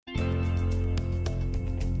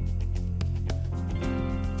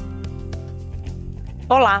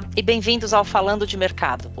Olá e bem-vindos ao Falando de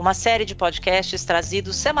Mercado, uma série de podcasts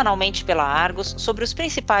trazidos semanalmente pela Argos sobre os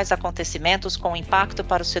principais acontecimentos com impacto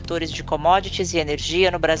para os setores de commodities e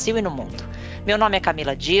energia no Brasil e no mundo. Meu nome é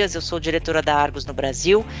Camila Dias, eu sou diretora da Argos no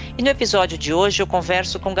Brasil e no episódio de hoje eu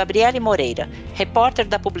converso com Gabriele Moreira, repórter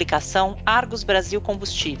da publicação Argos Brasil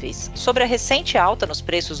Combustíveis, sobre a recente alta nos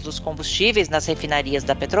preços dos combustíveis nas refinarias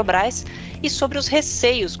da Petrobras e sobre os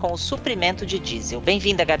receios com o suprimento de diesel.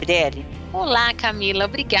 Bem-vinda, Gabriele. Olá, Camila.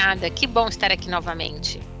 Obrigada. Que bom estar aqui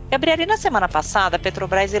novamente. Gabriele, na semana passada, a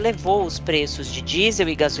Petrobras elevou os preços de diesel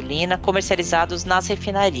e gasolina comercializados nas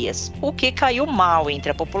refinarias, o que caiu mal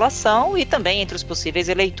entre a população e também entre os possíveis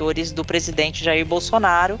eleitores do presidente Jair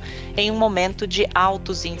Bolsonaro em um momento de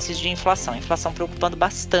altos índices de inflação, inflação preocupando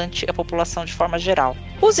bastante a população de forma geral.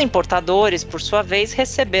 Os importadores, por sua vez,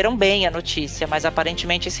 receberam bem a notícia, mas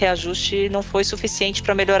aparentemente esse reajuste não foi suficiente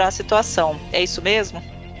para melhorar a situação. É isso mesmo?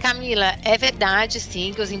 Camila, é verdade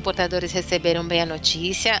sim que os importadores receberam bem a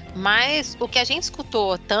notícia, mas o que a gente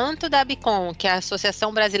escutou tanto da ABICOM, que é a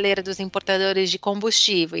Associação Brasileira dos Importadores de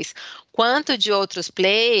Combustíveis, quanto de outros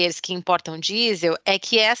players que importam diesel, é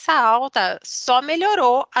que essa alta só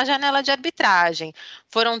melhorou a janela de arbitragem.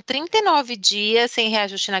 Foram 39 dias sem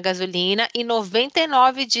reajuste na gasolina e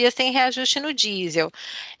 99 dias sem reajuste no diesel.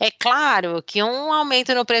 É claro que um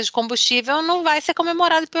aumento no preço de combustível não vai ser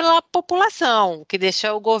comemorado pela população, o que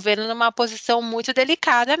deixa o governo numa posição muito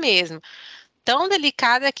delicada mesmo. Tão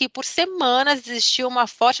delicada que por semanas existiu uma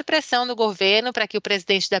forte pressão do governo para que o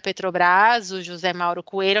presidente da Petrobras, o José Mauro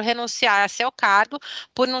Coelho, renunciasse ao cargo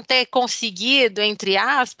por não ter conseguido, entre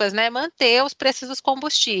aspas, né, manter os preços dos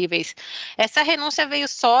combustíveis. Essa renúncia veio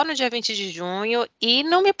só no dia 20 de junho e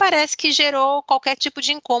não me parece que gerou qualquer tipo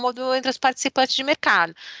de incômodo entre os participantes de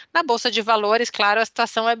mercado. Na Bolsa de Valores, claro, a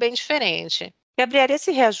situação é bem diferente. Gabriele,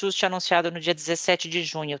 esse reajuste anunciado no dia 17 de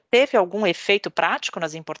junho teve algum efeito prático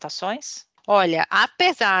nas importações? Olha,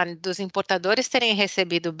 apesar dos importadores terem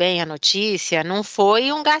recebido bem a notícia, não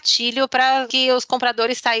foi um gatilho para que os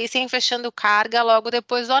compradores saíssem fechando carga logo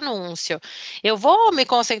depois do anúncio. Eu vou me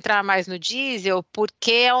concentrar mais no diesel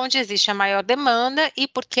porque é onde existe a maior demanda e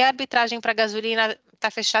porque a arbitragem para gasolina está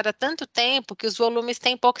fechada há tanto tempo que os volumes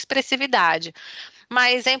têm pouca expressividade.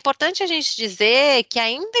 Mas é importante a gente dizer que,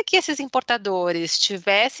 ainda que esses importadores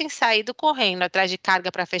tivessem saído correndo atrás de carga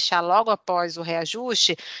para fechar logo após o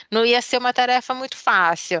reajuste, não ia ser uma tarefa muito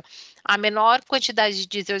fácil. A menor quantidade de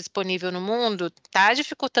diesel disponível no mundo está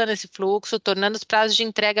dificultando esse fluxo, tornando os prazos de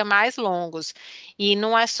entrega mais longos. E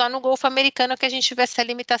não é só no Golfo Americano que a gente vê essa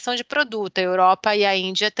limitação de produto. A Europa e a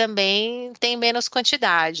Índia também têm menos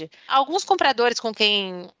quantidade. Alguns compradores com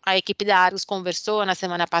quem a equipe da Argos conversou na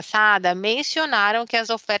semana passada mencionaram que as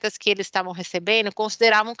ofertas que eles estavam recebendo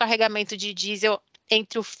consideravam um carregamento de diesel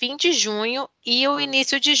entre o fim de junho e o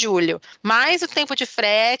início de julho. Mas o tempo de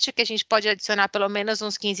frete, que a gente pode adicionar pelo menos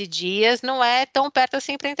uns 15 dias, não é tão perto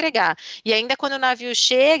assim para entregar. E ainda quando o navio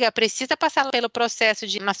chega, precisa passar pelo processo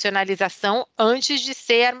de nacionalização antes de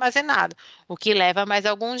ser armazenado, o que leva mais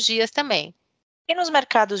alguns dias também. E nos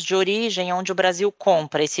mercados de origem, onde o Brasil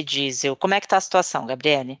compra esse diesel, como é que está a situação,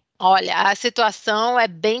 Gabriele? Olha, a situação é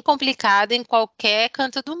bem complicada em qualquer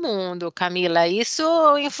canto do mundo, Camila. Isso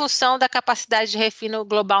em função da capacidade de refino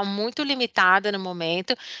global muito limitada no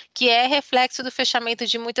momento, que é reflexo do fechamento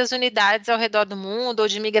de muitas unidades ao redor do mundo ou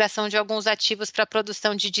de migração de alguns ativos para a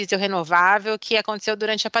produção de diesel renovável que aconteceu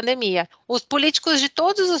durante a pandemia. Os políticos de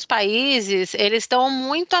todos os países, eles estão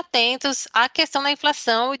muito atentos à questão da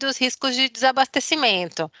inflação e dos riscos de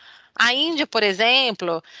desabastecimento. A Índia, por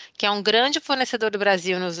exemplo, que é um grande fornecedor do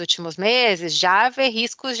Brasil nos últimos meses, já vê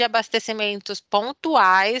riscos de abastecimentos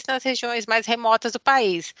pontuais nas regiões mais remotas do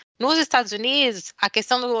país. Nos Estados Unidos, a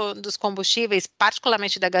questão dos combustíveis,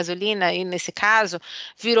 particularmente da gasolina, e nesse caso,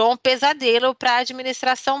 virou um pesadelo para a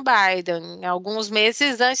administração Biden, alguns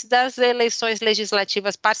meses antes das eleições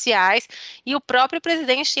legislativas parciais, e o próprio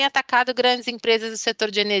presidente tinha atacado grandes empresas do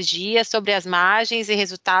setor de energia sobre as margens e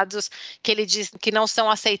resultados que ele diz que não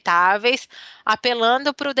são aceitáveis,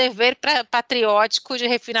 apelando para o dever patriótico de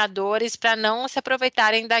refinadores para não se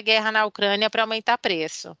aproveitarem da guerra na Ucrânia para aumentar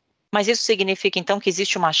preço. Mas isso significa, então, que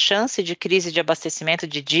existe uma chance de crise de abastecimento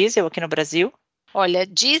de diesel aqui no Brasil? Olha,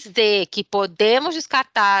 dizer que podemos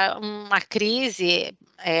descartar uma crise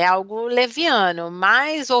é algo leviano,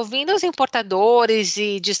 mas ouvindo os importadores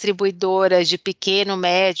e distribuidoras de pequeno,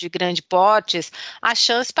 médio e grande portes, a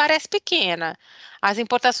chance parece pequena. As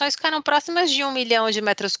importações ficaram próximas de 1 milhão de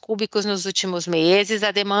metros cúbicos nos últimos meses.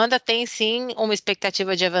 A demanda tem sim uma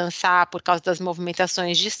expectativa de avançar por causa das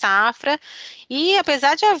movimentações de safra. E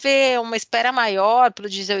apesar de haver uma espera maior para o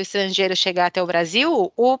diesel estrangeiro chegar até o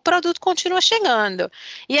Brasil, o produto continua chegando.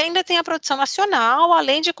 E ainda tem a produção nacional,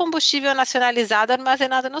 além de combustível nacionalizado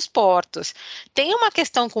armazenado nos portos. Tem uma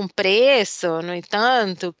questão com preço, no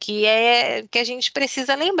entanto, que a gente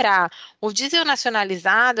precisa lembrar. O diesel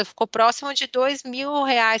nacionalizado ficou próximo de R$ 2.000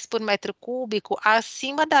 por metro cúbico,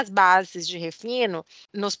 acima das bases de refino,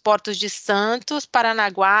 nos portos de Santos,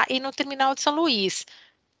 Paranaguá e no terminal de São Luís.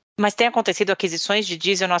 Mas tem acontecido aquisições de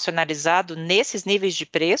diesel nacionalizado nesses níveis de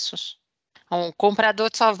preços? O comprador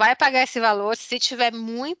só vai pagar esse valor se tiver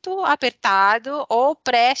muito apertado ou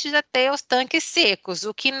prestes a ter os tanques secos,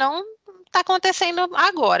 o que não está acontecendo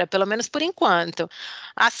agora, pelo menos por enquanto.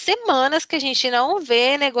 Há semanas que a gente não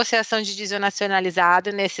vê negociação de diesel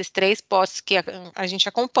nacionalizado nesses 3 postos que a gente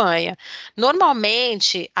acompanha.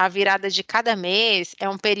 Normalmente, a virada de cada mês é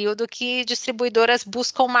um período que distribuidoras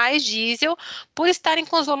buscam mais diesel por estarem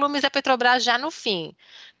com os volumes da Petrobras já no fim.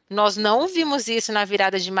 Nós não vimos isso na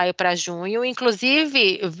virada de maio para junho,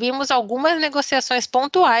 inclusive vimos algumas negociações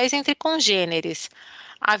pontuais entre congêneres.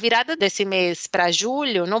 A virada desse mês para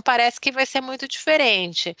julho não parece que vai ser muito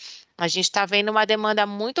diferente. A gente está vendo uma demanda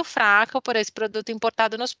muito fraca por esse produto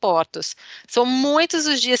importado nos portos. São muitos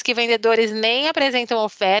os dias que vendedores nem apresentam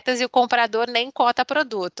ofertas e o comprador nem cota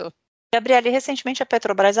produto. Gabriele, recentemente a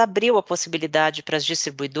Petrobras abriu a possibilidade para as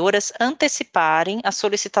distribuidoras anteciparem as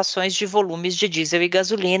solicitações de volumes de diesel e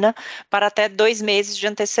gasolina para até 2 meses de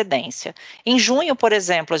antecedência. Em junho, por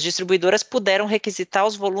exemplo, as distribuidoras puderam requisitar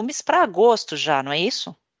os volumes para agosto já, não é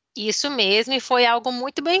isso? Isso mesmo, e foi algo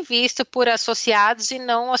muito bem visto por associados e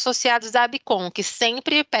não associados da Abicom, que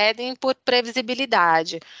sempre pedem por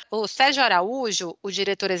previsibilidade. O Sérgio Araújo, o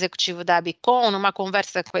diretor executivo da Abicom, numa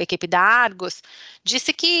conversa com a equipe da Argos,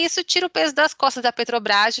 disse que isso tira o peso das costas da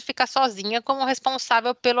Petrobras de ficar sozinha como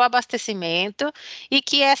responsável pelo abastecimento e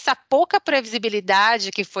que essa pouca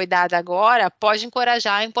previsibilidade que foi dada agora pode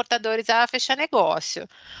encorajar importadores a fechar negócio.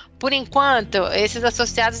 Por enquanto, esses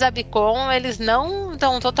associados da Bicom, eles não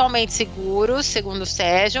estão totalmente seguros, segundo o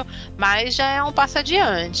Sérgio, mas já é um passo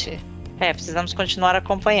adiante. Precisamos continuar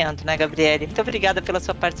acompanhando, né, Gabriele? Muito obrigada pela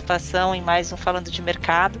sua participação em mais um Falando de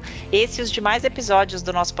Mercado. Esse e os demais episódios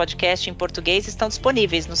do nosso podcast em português estão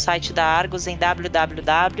disponíveis no site da Argos em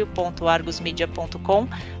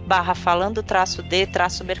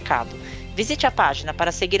www.argosmedia.com/falando-de-mercado. Visite a página para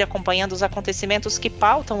seguir acompanhando os acontecimentos que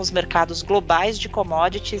pautam os mercados globais de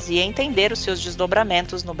commodities e entender os seus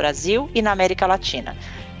desdobramentos no Brasil e na América Latina.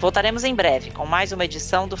 Voltaremos em breve com mais uma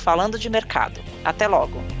edição do Falando de Mercado. Até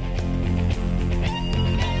logo!